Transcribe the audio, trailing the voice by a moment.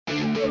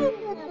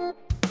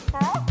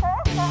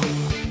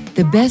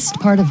The best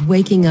part of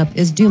waking up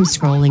is doom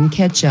scrolling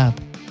catch up.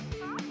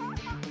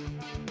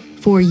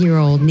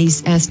 4-year-old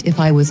niece asked if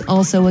I was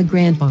also a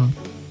grandpa.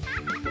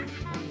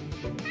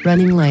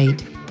 Running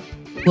late.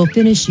 Will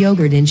finish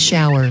yogurt in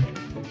shower.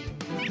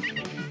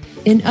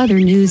 In other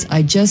news,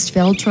 I just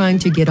fell trying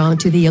to get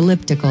onto the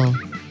elliptical.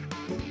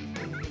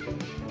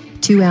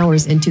 2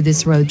 hours into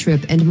this road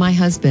trip and my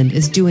husband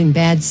is doing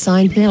bad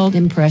Seinfeld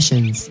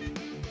impressions.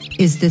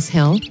 Is this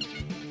hell?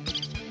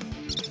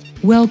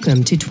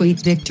 Welcome to Tweet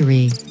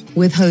Victory,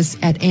 with hosts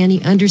at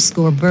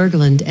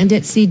Annie_Berglund and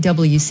at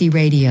CWC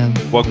Radio.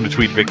 Welcome to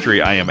Tweet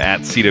Victory. I am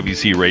at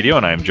CWC Radio,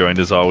 and I am joined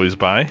as always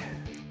by...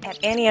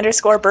 At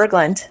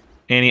Annie_Berglund.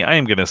 Annie, I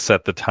am going to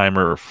set the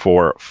timer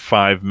for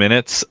 5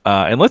 minutes,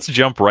 and let's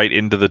jump right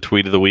into the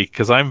tweet of the week,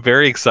 because I'm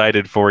very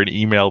excited for an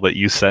email that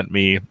you sent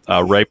me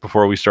right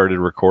before we started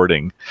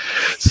recording.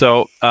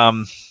 So,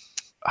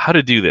 how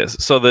to do this?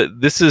 So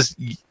this is,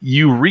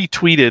 you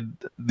retweeted,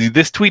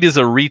 this tweet is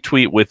a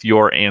retweet with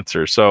your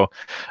answer. So,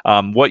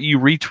 what you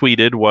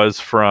retweeted was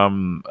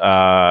from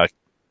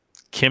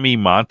Kimmy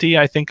Monty,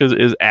 I think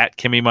is at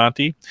Kimmy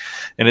Monty,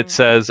 and it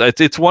says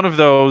it's one of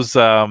those.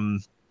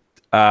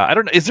 I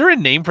don't know. Is there a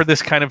name for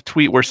this kind of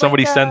tweet where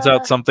somebody sends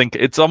out something?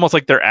 It's almost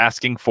like they're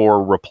asking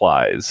for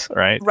replies,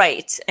 right?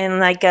 Right.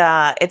 And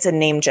it's a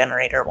name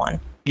generator one.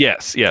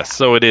 Yes.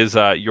 So it is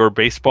your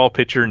baseball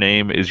pitcher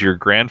name is your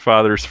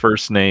grandfather's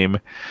first name.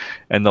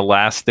 And the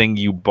last thing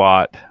you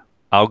bought,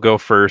 I'll go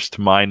first.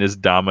 Mine is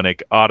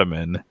Dominic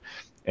Ottoman.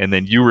 And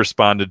then you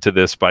responded to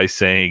this by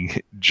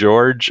saying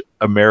George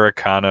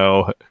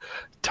Americano,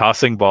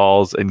 tossing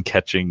balls and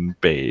catching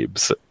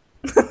babes.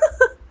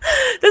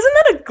 Isn't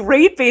that a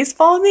great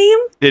baseball name?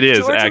 It is,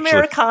 George actually.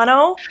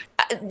 Americano.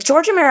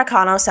 George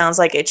Americano sounds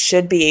like it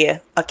should be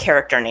a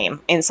character name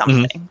in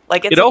something. Mm-hmm.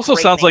 Like it also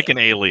sounds name. like an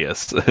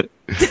alias.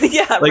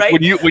 Yeah, like right.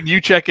 when you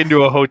check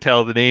into a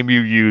hotel, the name you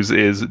use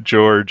is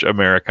George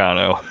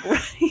Americano.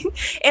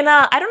 Right. And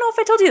I don't know if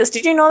I told you this.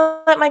 Did you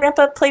know that my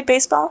grandpa played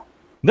baseball?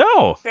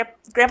 No.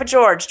 Grandpa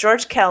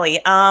George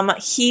Kelly.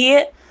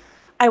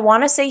 I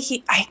want to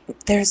say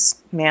there's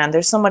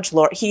so much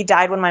lore. He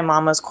died when my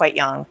mom was quite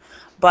young.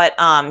 But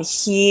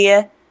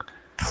he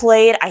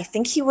played, I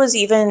think he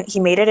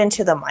made it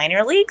into the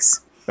minor leagues.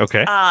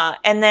 Okay.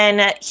 And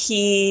then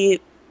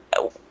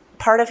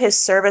part of his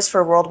service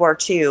for World War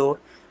II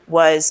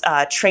was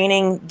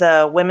training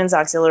the Women's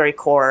Auxiliary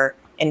Corps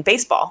in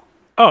baseball.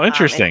 Oh,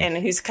 interesting. And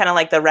he's kind of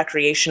like the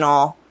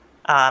recreational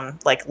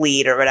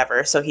lead or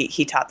whatever. So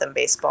he taught them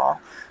baseball.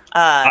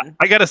 I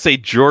got to say,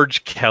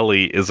 George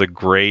Kelly is a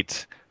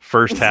great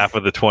first half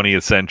of the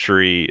 20th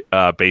century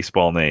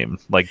baseball name.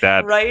 Like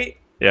that. Right?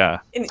 Yeah.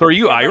 So are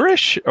you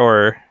Irish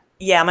or?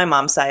 Yeah, my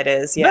mom's side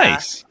is. Yeah.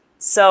 Nice.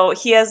 So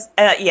he has,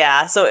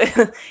 So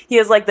he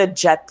has like the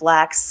jet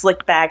black,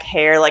 slick back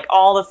hair. Like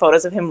all the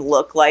photos of him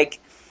look like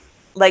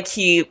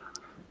he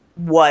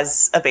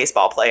was a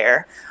baseball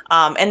player.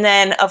 And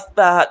then,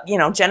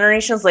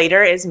 generations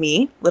later is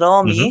me, little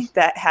old me,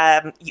 that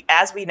have,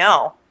 as we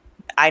know,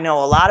 I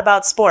know a lot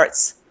about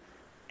sports,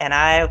 and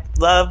I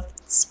love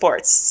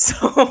sports.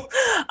 So,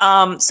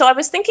 so I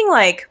was thinking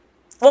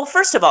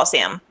first of all,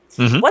 Sam.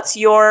 What's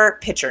your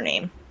pitcher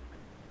name?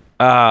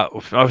 I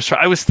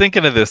was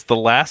thinking of this. The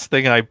last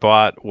thing I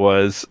bought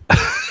was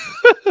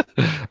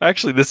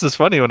actually, this is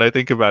funny when I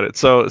think about it.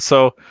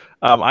 So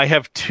I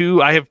have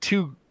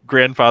two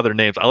grandfather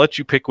names. I'll let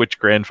you pick which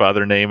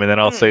grandfather name, and then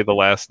I'll say the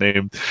last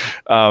name.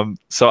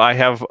 So I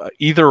have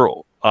either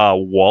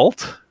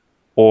Walt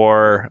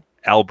or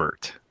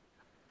Albert.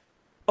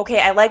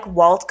 Okay, I like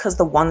Walt because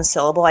the one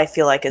syllable I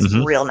feel like is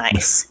real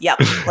nice. Yep,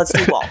 let's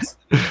do Walt.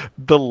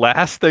 The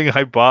last thing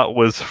I bought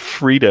was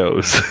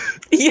Fritos.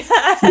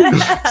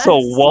 Yes. So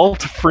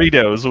Walt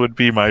Fritos would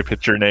be my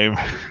pitcher name.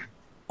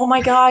 Oh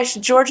my gosh,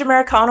 George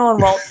Americano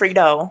and Walt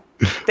Frito.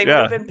 They would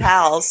have been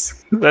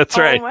pals. That's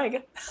right. Oh my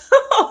god.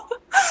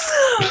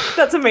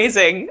 That's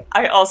amazing.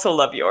 I also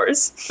love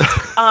yours.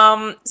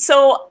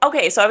 So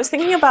I was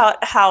thinking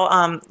about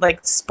how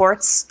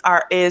sports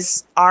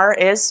is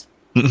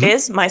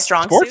my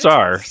strong suit.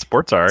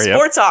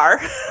 Sports are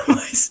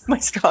my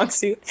strong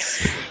suit.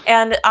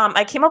 And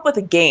I came up with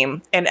a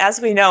game, and as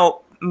we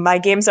know, my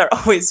games are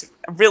always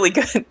really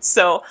good.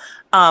 So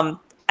I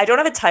don't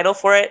have a title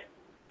for it.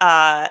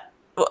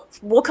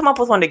 We'll come up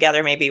with one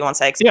together maybe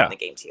once I explain the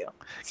game to you.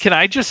 Can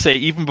I just say,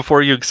 even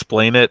before you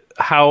explain it,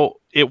 how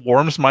it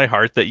warms my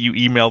heart that you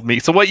emailed me.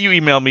 So what you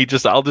emailed me,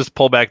 I'll just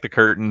pull back the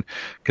curtain,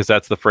 because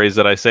that's the phrase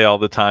that I say all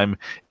the time,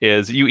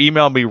 is you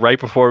emailed me right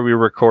before we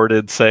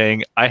recorded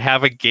saying, I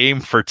have a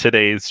game for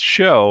today's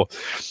show.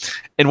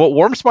 And what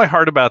warms my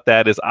heart about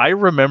that is I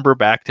remember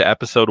back to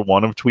episode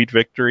 1 of Tweet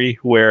Victory,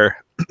 where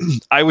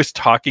I was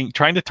trying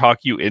to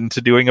talk you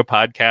into doing a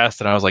podcast,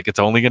 and I was like, it's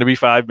only going to be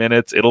 5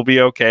 minutes. It'll be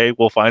okay.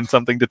 We'll find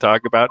something to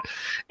talk about.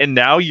 And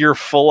now you're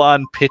full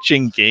on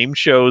pitching game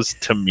shows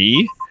to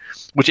me,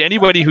 which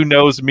anybody who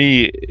knows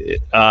me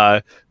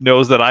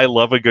knows that I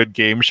love a good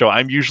game show.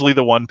 I'm usually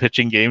the one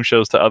pitching game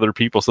shows to other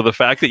people. So the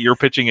fact that you're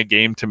pitching a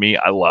game to me,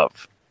 I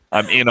love.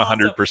 I'm in Also,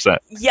 100%.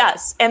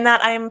 Yes, and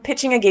that I'm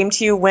pitching a game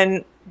to you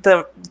when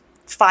the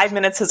 5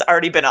 minutes has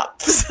already been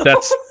up. So-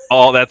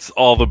 That's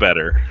all the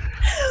better.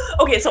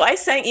 Okay, so I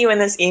sent you in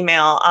this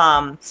email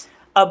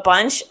a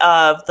bunch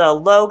of the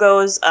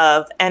logos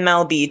of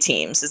MLB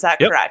teams. Is that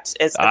Yep. correct?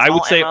 It's I would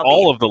all say MLB.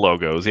 all of the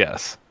logos,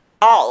 yes.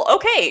 All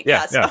okay.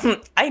 Yeah, Yes,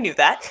 I knew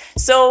that.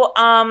 So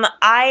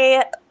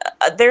I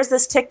there's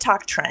this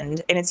TikTok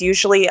trend, and it's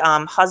usually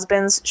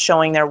husbands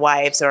showing their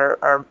wives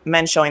or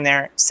men showing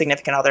their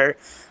significant other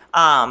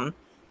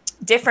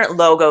different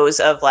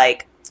logos of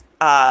like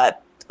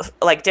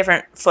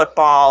different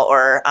football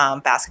or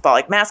basketball,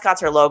 like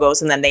mascots or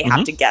logos, and then they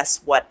have to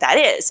guess what that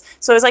is.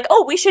 So I was like,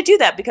 oh, we should do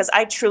that because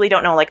I truly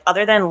don't know. Like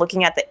other than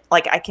looking at the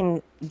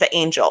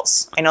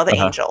Angels. I know the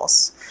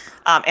Angels.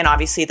 And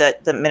obviously the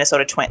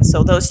Minnesota Twins.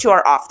 So those two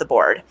are off the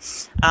board.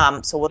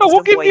 So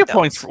we'll give you those.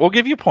 points. We'll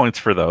give you points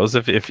for those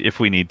if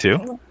we need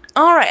to.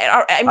 All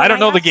right. I mean, I don't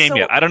know the game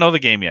yet. I don't know the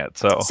game yet.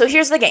 So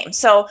here's the game.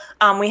 So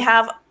we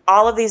have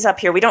all of these up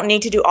here. We don't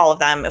need to do all of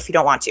them if we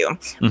don't want to.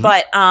 Mm-hmm.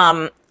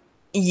 But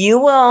you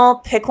will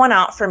pick one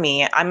out for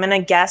me. I'm going to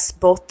guess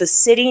both the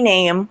city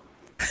name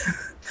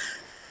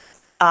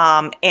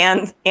and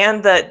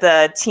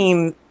the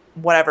team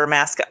whatever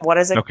mascot. What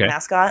is it? Okay.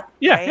 Mascot?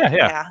 Yeah, right?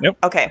 yeah. Yep.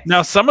 Okay.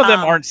 Now some of them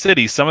aren't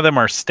cities, some of them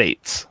are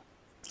states.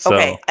 So,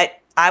 okay.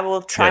 I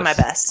will try yes. my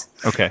best.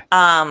 Okay.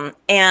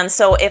 And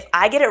so if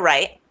I get it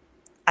right,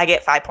 I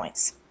get 5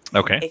 points.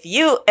 Okay.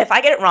 If I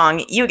get it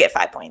wrong, you get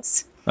 5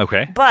 points.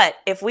 Okay. But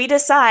if we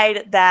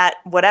decide that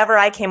whatever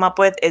I came up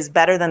with is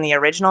better than the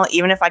original,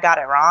 even if I got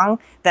it wrong,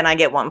 then I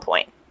get 1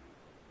 point.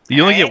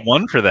 You only Right? get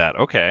one for that.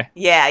 Okay.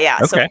 Yeah.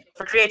 Okay. So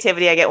for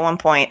creativity, I get 1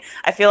 point.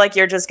 I feel like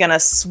you're just gonna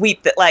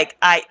sweep that. Like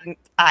I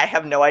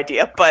have no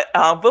idea, but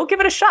we'll give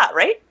it a shot,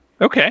 right?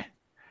 Okay.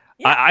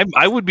 Yeah.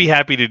 I would be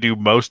happy to do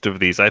most of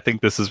these. I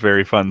think this is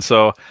very fun.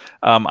 So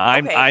you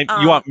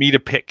want me to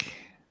pick?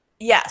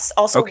 Yes.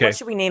 Also, Okay. what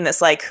should we name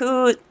this? Like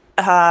who's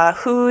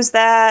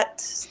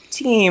that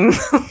team?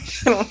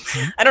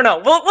 I don't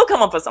know. We'll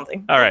come up with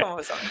something. All right. We'll come up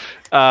with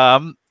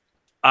something.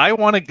 I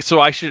want to.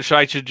 So I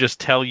should just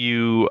tell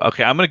you.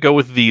 Okay, I'm going to go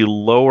with the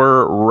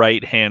lower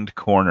right hand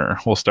corner.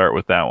 We'll start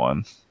with that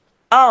one.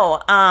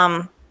 Oh,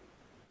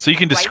 So you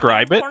can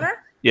describe right-hand it.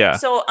 corner? Yeah.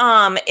 So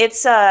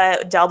it's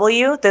a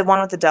W, the one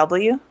with the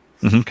W.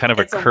 Kind of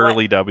a It's a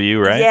curly what- W,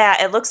 right?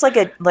 Yeah, it looks like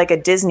a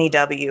Disney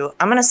W.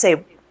 I'm gonna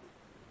say,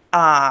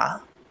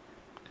 the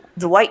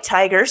White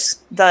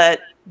Tigers, the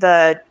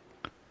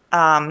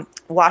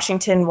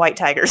Washington White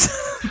Tigers.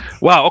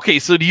 Wow. Okay.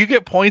 So do you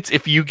get points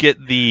if you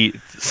get the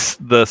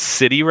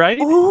city right?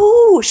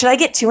 Ooh, should I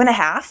get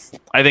 2.5?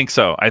 I think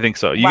so.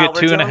 You Wow, get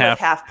we're 2.5. dealing with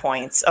half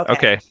points.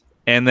 Okay.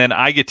 And then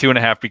I get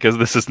 2.5 because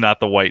this is not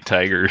the White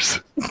Tigers.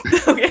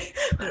 Okay.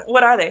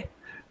 What are they?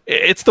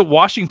 It's the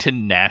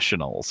Washington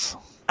Nationals.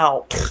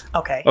 Oh,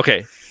 okay.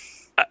 Okay.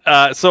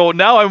 So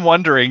now I'm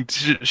wondering,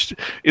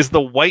 is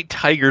the White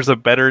Tigers a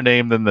better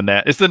name than the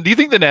do you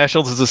think the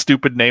Nationals is a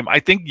stupid name? I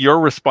think your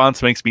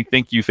response makes me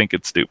think you think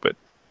it's stupid.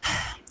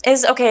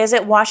 Is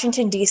it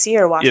Washington D.C.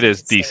 or Washington? It is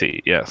State?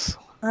 DC, yes.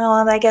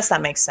 Well, I guess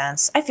that makes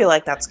sense. I feel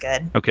like that's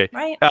good. Okay.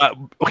 Right?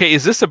 Okay,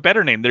 is this a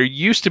better name? There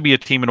used to be a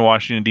team in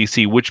Washington,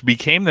 D.C., which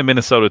became the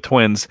Minnesota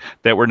Twins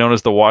that were known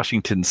as the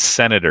Washington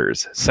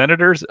Senators.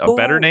 Senators, a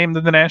better Ooh. name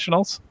than the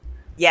Nationals?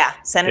 Yeah,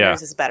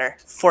 Senators is better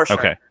for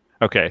sure.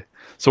 Okay.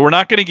 So we're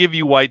not going to give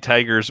you White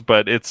Tigers,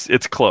 but it's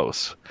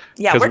close.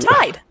 Yeah, 'Cause we're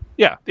tied.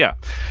 Yeah.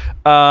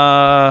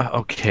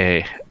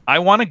 Okay. I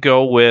want to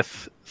go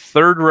with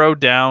third row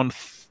down,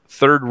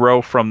 third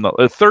row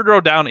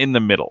down in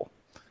the middle.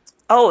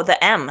 Oh,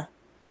 the M.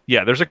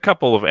 Yeah, there's a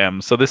couple of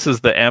M's. So this is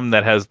the M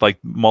that has like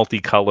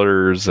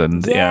multicolors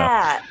and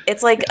Yeah,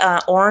 it's like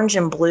orange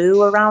and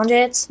blue around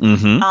it.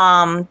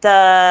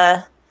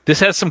 Mm-hmm. This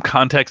has some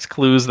context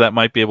clues that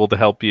might be able to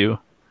help you.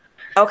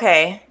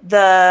 Okay,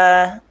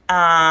 the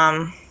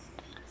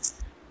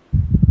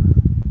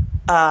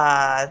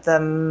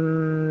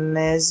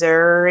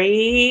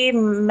Missouri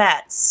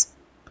Mets.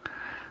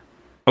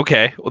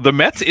 Okay, well, the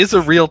Mets is a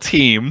real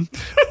team,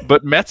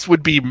 but Mets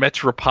would be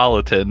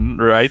metropolitan,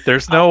 right?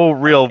 There's no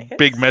real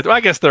big Mets. Well, I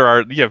guess there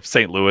are. You have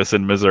St. Louis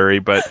and Missouri,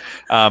 but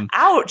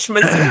Ouch,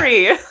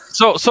 Missouri.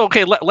 So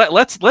okay.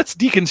 Let's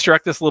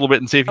deconstruct this a little bit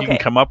and see if you can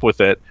come up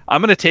with it.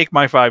 I'm going to take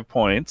my 5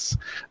 points.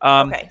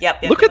 Okay.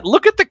 Yep.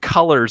 Look at the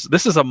colors.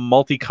 This is a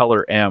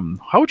multicolor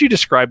M. How would you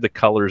describe the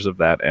colors of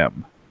that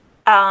M?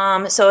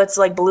 So it's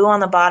like blue on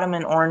the bottom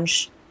and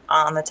orange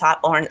on the top.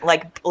 Orange,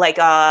 like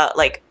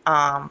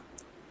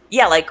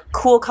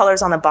cool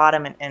colors on the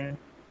bottom and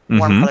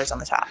warm colors on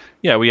the top.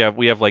 Yeah, we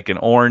have like an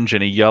orange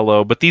and a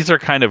yellow, but these are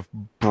kind of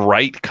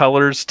bright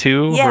colors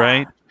too,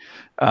 right?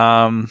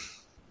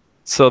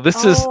 So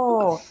this is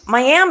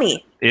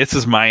Miami. This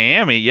is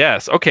Miami,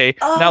 yes. Okay.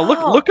 Oh. Now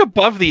look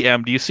above the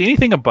M. Do you see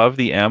anything above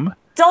the M?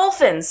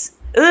 Dolphins.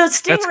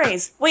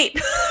 Stingrays. Wait.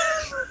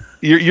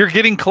 You're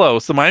getting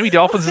close. The Miami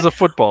Dolphins is a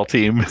football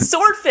team.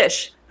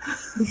 Swordfish.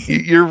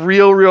 You're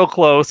real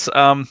close.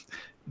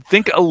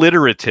 Think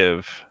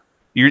alliterative.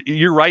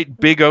 You're right.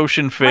 Big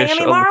ocean fish.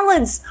 Miami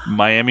Marlins.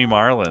 Miami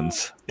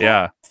Marlins.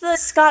 Yeah. the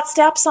Scott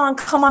Stapp song,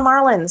 Come On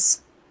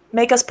Marlins.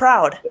 Make Us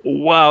Proud.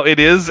 Wow, it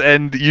is,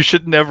 and you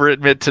should never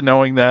admit to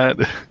knowing that.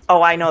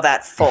 Oh, I know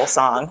that full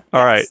song.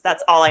 All right.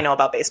 That's all I know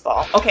about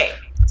baseball. Okay.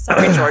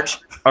 Sorry, George.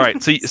 All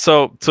right,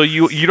 so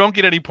you don't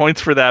get any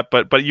points for that,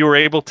 but you were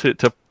able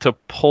to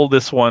pull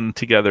this one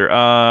together.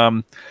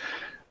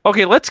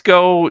 Okay, let's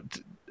go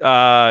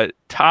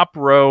top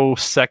row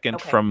second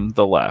from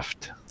the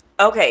left.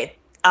 Okay.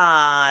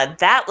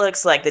 That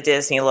looks like the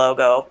Disney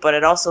logo, but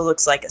it also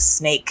looks like a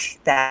snake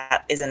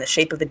that is in the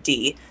shape of a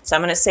D. So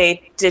I'm going to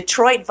say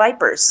Detroit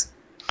Vipers.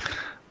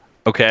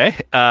 Okay.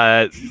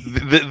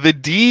 The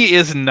D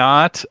is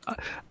not.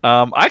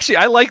 Actually,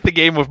 I like the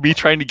game of me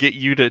trying to get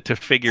you to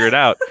figure it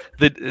out.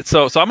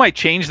 So I might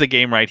change the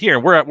game right here.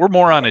 We're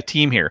more on a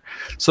team here.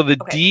 So the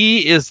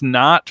D is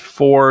not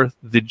for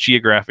the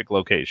geographic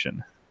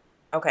location.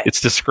 Okay. It's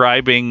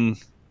describing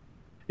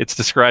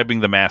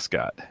the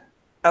mascot.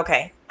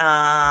 Okay.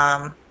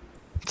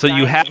 So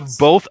you have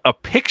both a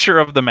picture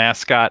of the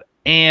mascot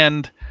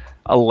and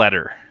a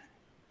letter.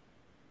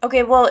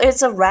 Okay, well,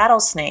 it's a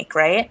rattlesnake,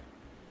 right?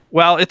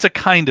 Well, it's a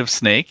kind of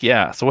snake,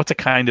 yeah. So what's a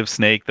kind of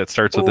snake that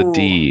starts with a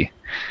D?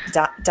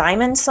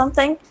 Diamond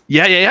something?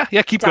 Yeah.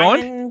 Keep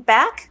going.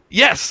 Diamondback?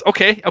 Yes.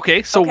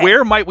 Okay. So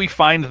where might we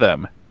find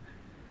them?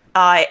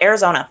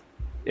 Arizona.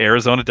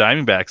 Arizona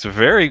Diamondbacks.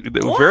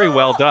 Very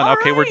well done.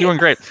 Okay, we're doing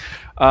great.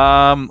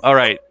 All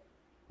right.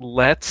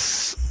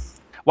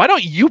 Why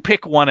don't you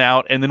pick one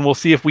out, and then we'll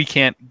see if we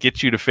can't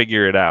get you to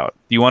figure it out.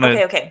 Do you want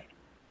to? Okay.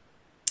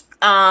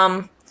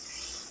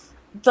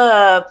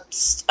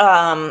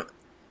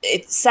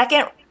 It's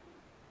second.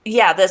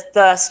 Yeah,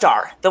 the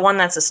star, the one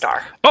that's a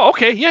star. Oh,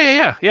 okay.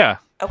 Yeah.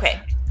 Okay.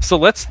 So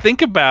let's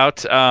think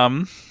about.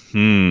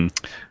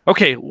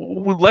 Okay,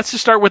 let's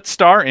just start with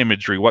star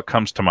imagery. What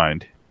comes to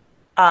mind?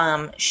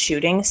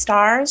 Shooting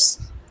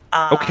stars.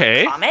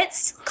 Okay.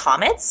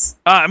 Comets.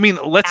 I mean,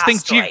 let's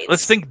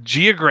Asteroids. think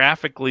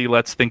geographically.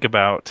 Let's think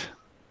about.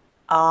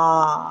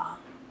 So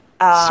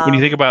when you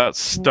think about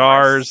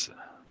stars,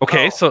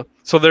 okay. So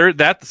there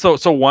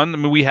so one. I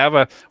mean, we have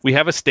a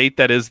state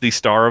that is the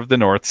star of the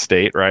North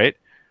State, right?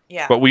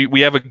 Yeah. But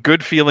we have a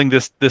good feeling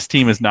this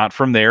team is not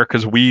from there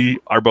because we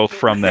are both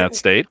from that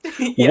state.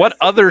 Yes. What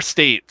other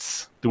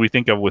states do we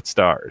think of with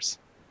stars?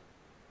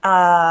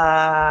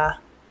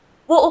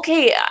 Well,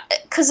 okay,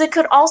 because it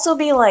could also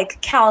be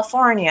like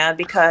California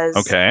because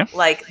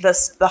like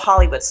the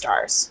Hollywood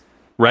stars.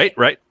 Right.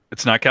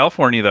 It's not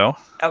California though.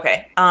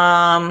 Okay.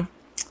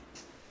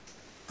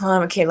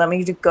 Okay, let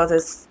me go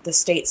to the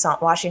states on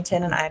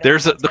Washington and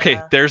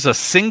Idaho. There's a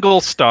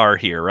single star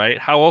here, right?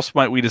 How else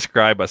might we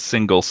describe a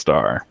single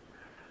star?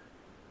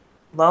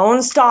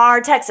 Lone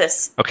Star,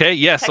 Texas. Okay,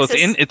 yeah,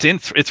 Texas.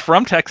 So it's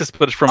from Texas,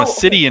 but it's from a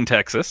city in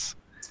Texas.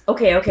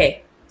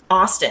 Okay.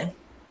 Austin.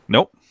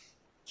 Nope.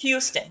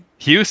 Houston.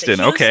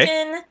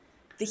 Okay.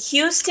 The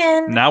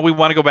Houston. Now we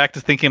want to go back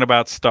to thinking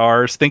about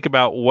stars. Think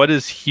about what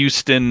is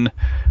Houston's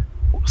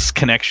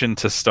connection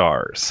to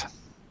stars.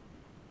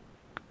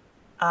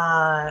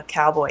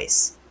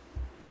 Cowboys.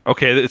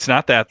 Okay, it's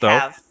not that though.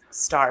 Have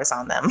stars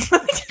on them.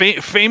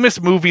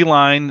 Famous movie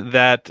line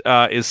that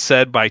is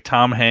said by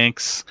Tom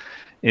Hanks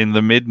in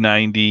the mid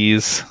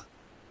 '90s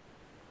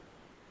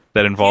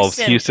that involves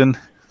Houston.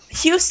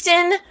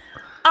 Houston,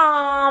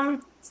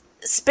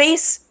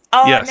 space.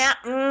 Yes.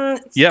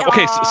 Yeah.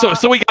 Okay.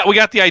 So we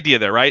got the idea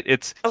there, right?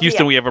 It's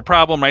Houston. Yeah. We have a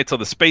problem, right? So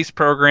the space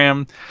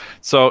program.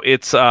 So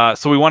it's so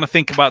we want to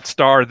think about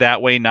star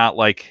that way, not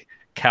like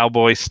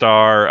cowboy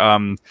star.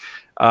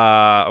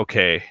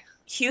 Okay.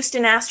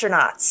 Houston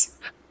astronauts.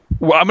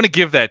 Well, I'm going to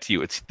give that to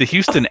you. It's the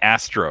Houston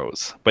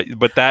Astros,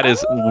 but that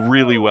is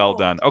really well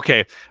done.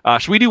 Okay.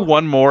 Should we do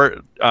one more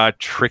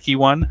tricky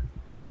one?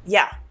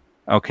 Yeah.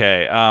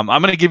 Okay, I'm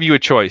going to give you a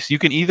choice. You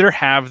can either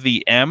have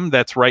the M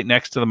that's right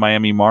next to the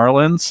Miami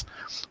Marlins,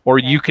 or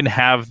you can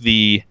have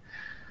the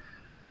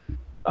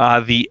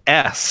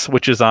S,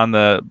 which is on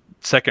the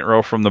second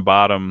row from the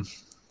bottom,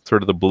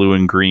 sort of the blue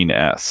and green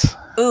S.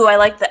 Ooh, I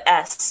like the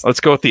S.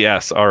 Let's go with the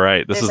S. All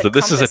right, this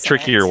is a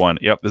trickier one.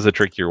 Yep, this is a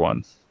trickier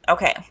one.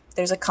 Okay,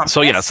 there's a compass.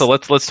 So yeah, so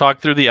let's talk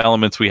through the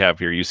elements we have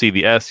here. You see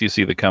the S, you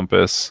see the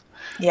compass.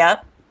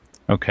 Yep.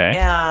 Okay.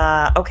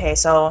 Yeah. Okay.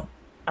 So.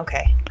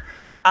 Okay.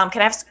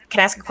 Can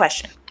I ask a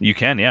question? You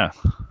can, yeah.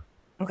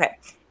 Okay.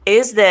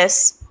 Is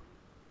this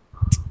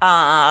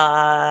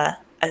a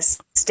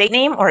state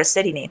name or a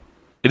city name?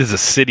 It is a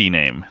city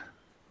name.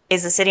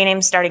 Is the city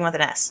name starting with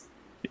an S?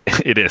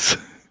 It is.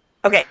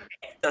 Okay.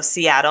 So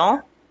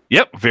Seattle.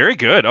 Yep, very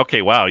good.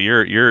 Okay, wow,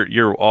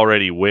 you're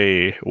already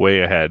way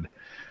ahead.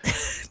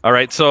 All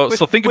right, so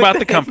think about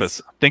the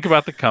compass. Think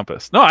about the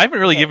compass. No, I haven't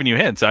really given you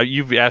hints.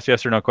 You've asked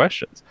yes or no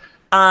questions.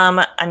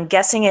 I'm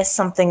guessing it's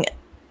something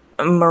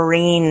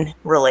marine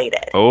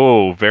related.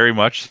 Oh, very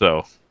much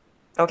so.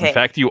 Okay. In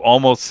fact, you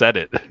almost said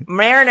it.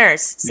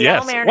 Mariners.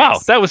 Seattle Mariners. Wow,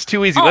 that was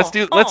too easy. Let's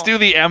do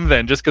the M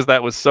then, just because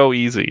that was so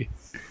easy.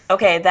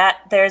 Okay,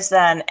 there's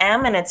an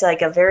M, and it's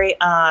like a very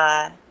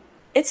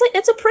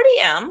it's a pretty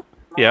M.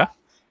 Yeah.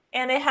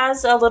 And it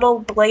has a little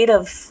blade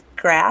of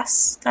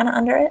grass kind of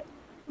under it.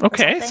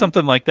 Okay,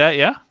 something like that.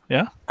 Yeah.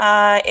 Yeah.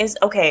 Is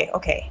okay.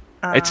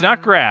 It's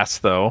not grass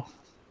though.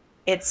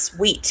 It's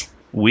wheat.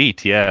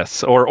 Wheat,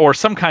 yes, or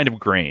some kind of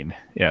grain.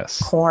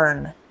 Yes.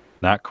 Corn.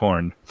 Not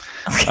corn.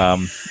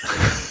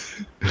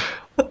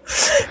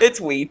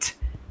 It's wheat.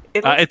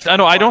 It's I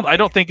know I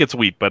don't think it's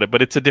wheat,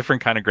 but it's a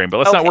different kind of grain. But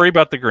let's not worry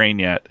about the grain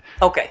yet.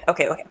 Okay.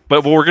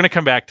 But we're going to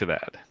come back to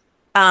that.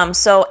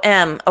 So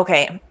M.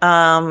 Okay.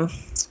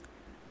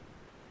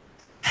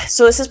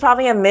 So this is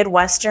probably a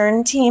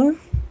Midwestern team.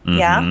 Mm-hmm,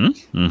 Yeah.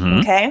 Mm-hmm.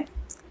 Okay.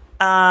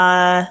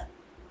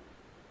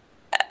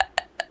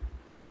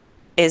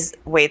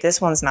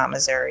 This one's not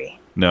Missouri.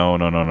 No.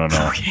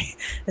 Okay.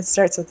 It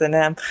starts with an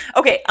M.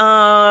 Okay.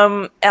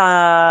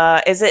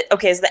 Is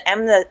the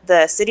M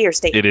the city or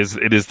state? It is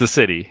the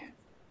city.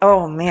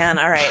 Oh man,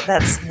 all right.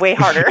 That's way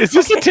harder. Is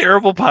this a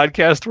terrible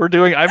podcast we're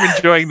doing? I'm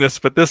enjoying this,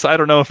 but I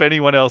don't know if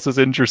anyone else is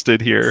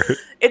interested here.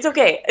 It's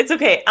okay.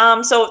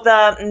 So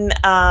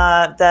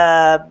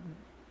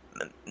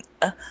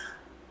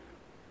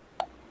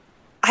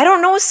I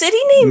don't know city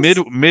names.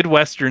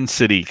 Midwestern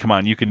city. Come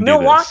on, you can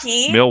Milwaukee. do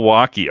this.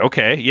 Milwaukee.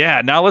 Okay.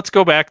 Yeah. Now let's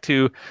go back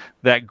to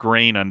that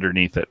grain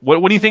underneath it.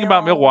 What do you think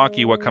about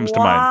Milwaukee? What comes to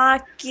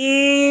mind?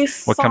 Milwaukee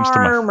What comes to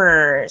mind?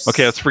 farmers.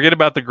 Okay, let's forget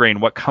about the grain.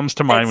 What comes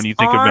to mind when you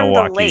think of on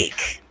Milwaukee? the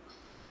lake.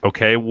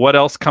 Okay. What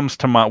else comes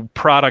to mind?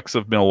 Products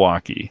of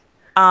Milwaukee.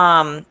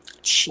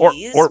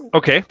 Cheese. Or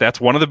okay,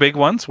 that's one of the big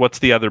ones. What's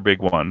the other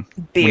big one?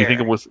 Beer. When you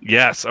think it was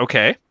yes.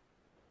 Okay.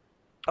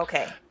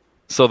 Okay.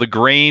 So the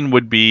grain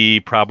would be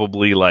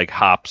probably like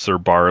hops or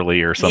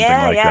barley or something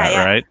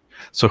that, right?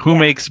 So who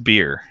makes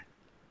beer?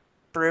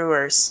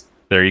 Brewers.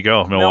 There you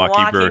go,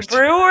 Milwaukee Brewers.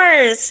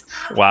 Brewers.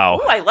 Wow.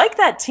 Ooh, I like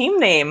that team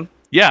name.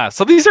 Yeah,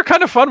 so these are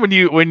kind of fun when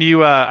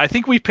you I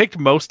think we picked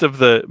most of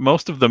the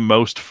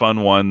most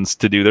fun ones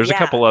to do. There's a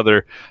couple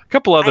other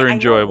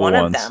enjoyable I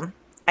know one ones. Of them.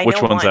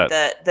 Which one's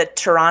that? The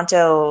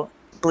Toronto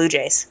Blue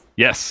Jays.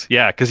 Yes,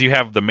 yeah, because you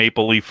have the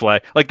maple leaf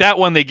flag. Like that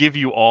one, they give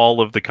you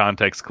all of the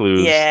context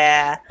clues.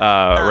 Yeah.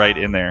 Right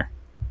in there.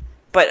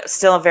 But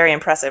still very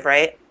impressive,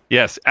 right?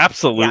 Yes,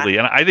 absolutely.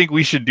 Yeah. And I think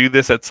we should do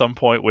this at some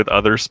point with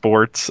other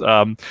sports.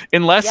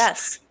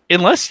 Unless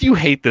you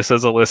hate this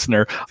as a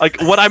listener. Like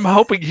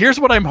here's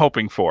what I'm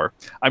hoping for.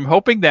 I'm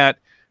hoping that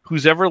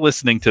who's ever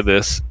listening to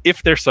this,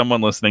 if there's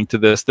someone listening to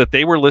this, that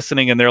they were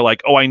listening and they're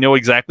like, oh, I know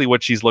exactly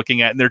what she's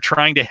looking at. And they're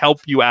trying to help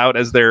you out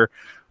as they're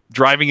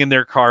driving in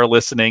their car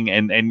listening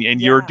and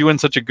you're doing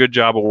such a good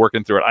job of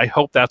working through it. I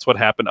hope that's what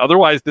happened.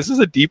 Otherwise, this is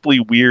a deeply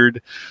weird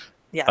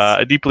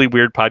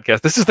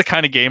podcast. This is the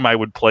kind of game I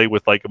would play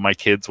with like my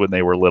kids when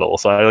they were little.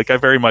 So I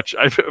very much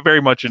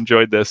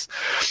enjoyed this.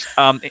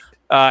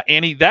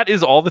 Annie, that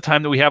is all the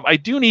time that we have. I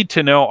do need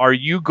to know, are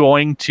you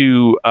going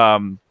to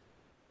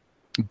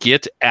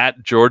get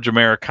at George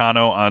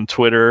Americano on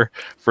Twitter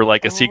for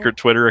like a secret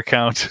Twitter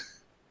account?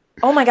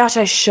 Oh my gosh,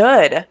 I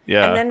should.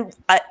 Yeah. And then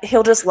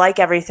he'll just like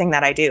everything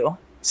that I do.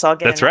 So I'll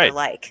get another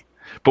like.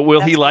 But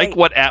will he like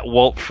what at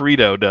Walt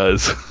Frito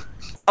does?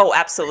 Oh,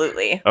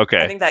 absolutely.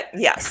 Okay. I think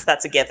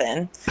that's a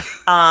given.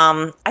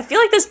 I feel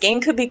like this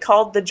game could be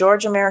called the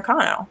George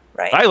Americano,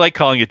 right? I like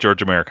calling it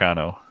George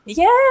Americano.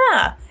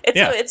 Yeah.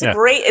 It's a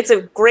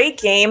great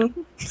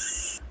game.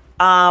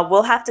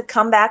 We'll have to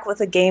come back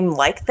with a game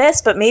like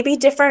this, but maybe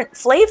different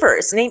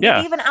flavors. Maybe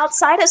even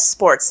outside of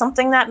sports,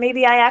 something that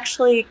maybe I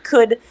actually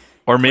could.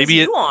 Or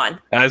maybe I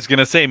was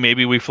gonna say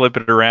maybe we flip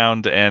it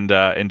around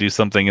and do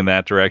something in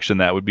that direction.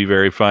 That would be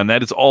very fun.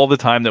 That is all the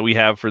time that we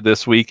have for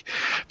this week.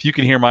 If you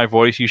can hear my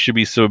voice, you should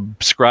be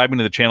subscribing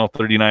to the Channel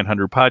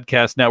 3900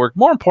 Podcast Network.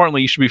 More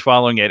importantly, you should be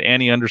following at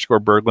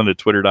Annie_Berglund at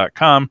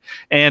Twitter.com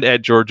and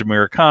at George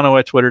Americano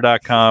at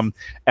Twitter.com,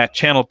 at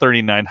Channel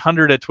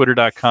 3900 at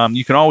Twitter.com.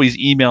 You can always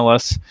email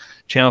us,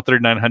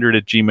 channel3900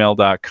 at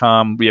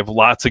gmail.com. We have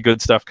lots of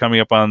good stuff coming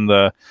up on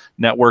the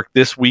network.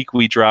 This week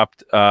we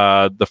dropped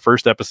the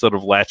first episode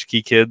of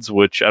Latchkey Kids,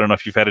 which I don't know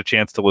if you've had a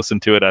chance to listen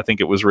to it. I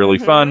think it was really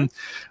fun.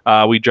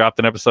 We dropped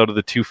an episode of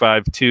the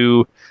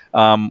 252.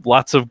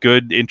 Lots of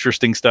good,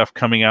 interesting stuff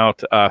coming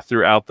out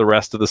throughout the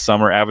rest of the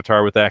summer.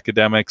 Avatar with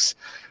Academics.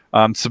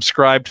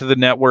 Subscribe to the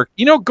network.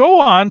 Go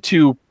on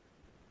to,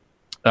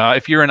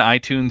 if you're an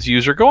iTunes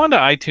user, go on to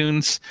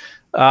iTunes.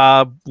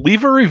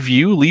 Leave a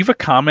review, leave a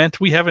comment.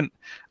 We haven't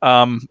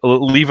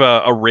leave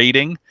a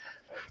rating.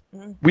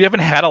 We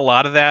haven't had a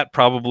lot of that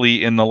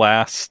probably in the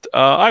last,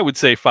 I would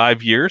say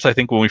 5 years. I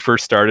think when we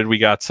first started, we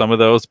got some of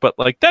those, but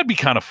like that'd be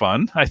kind of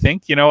fun. I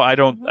think,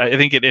 I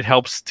think it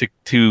helps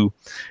to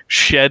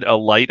shed a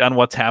light on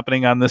what's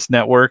happening on this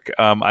network.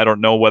 I don't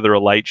know whether a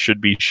light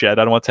should be shed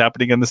on what's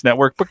happening on this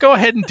network, but go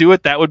ahead and do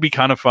it. That would be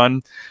kind of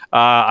fun.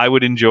 I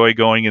would enjoy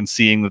going and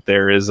seeing that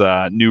there is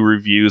new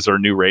reviews or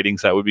new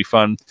ratings. That would be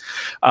fun.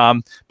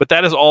 But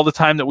that is all the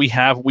time that we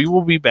have. We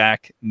will be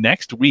back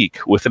next week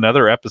with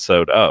another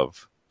episode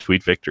of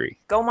Tweet Victory.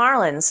 Go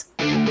Marlins.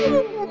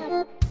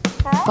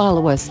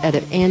 Follow us at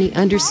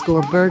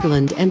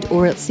Annie_Berglund and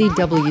or at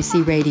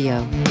CWC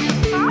Radio.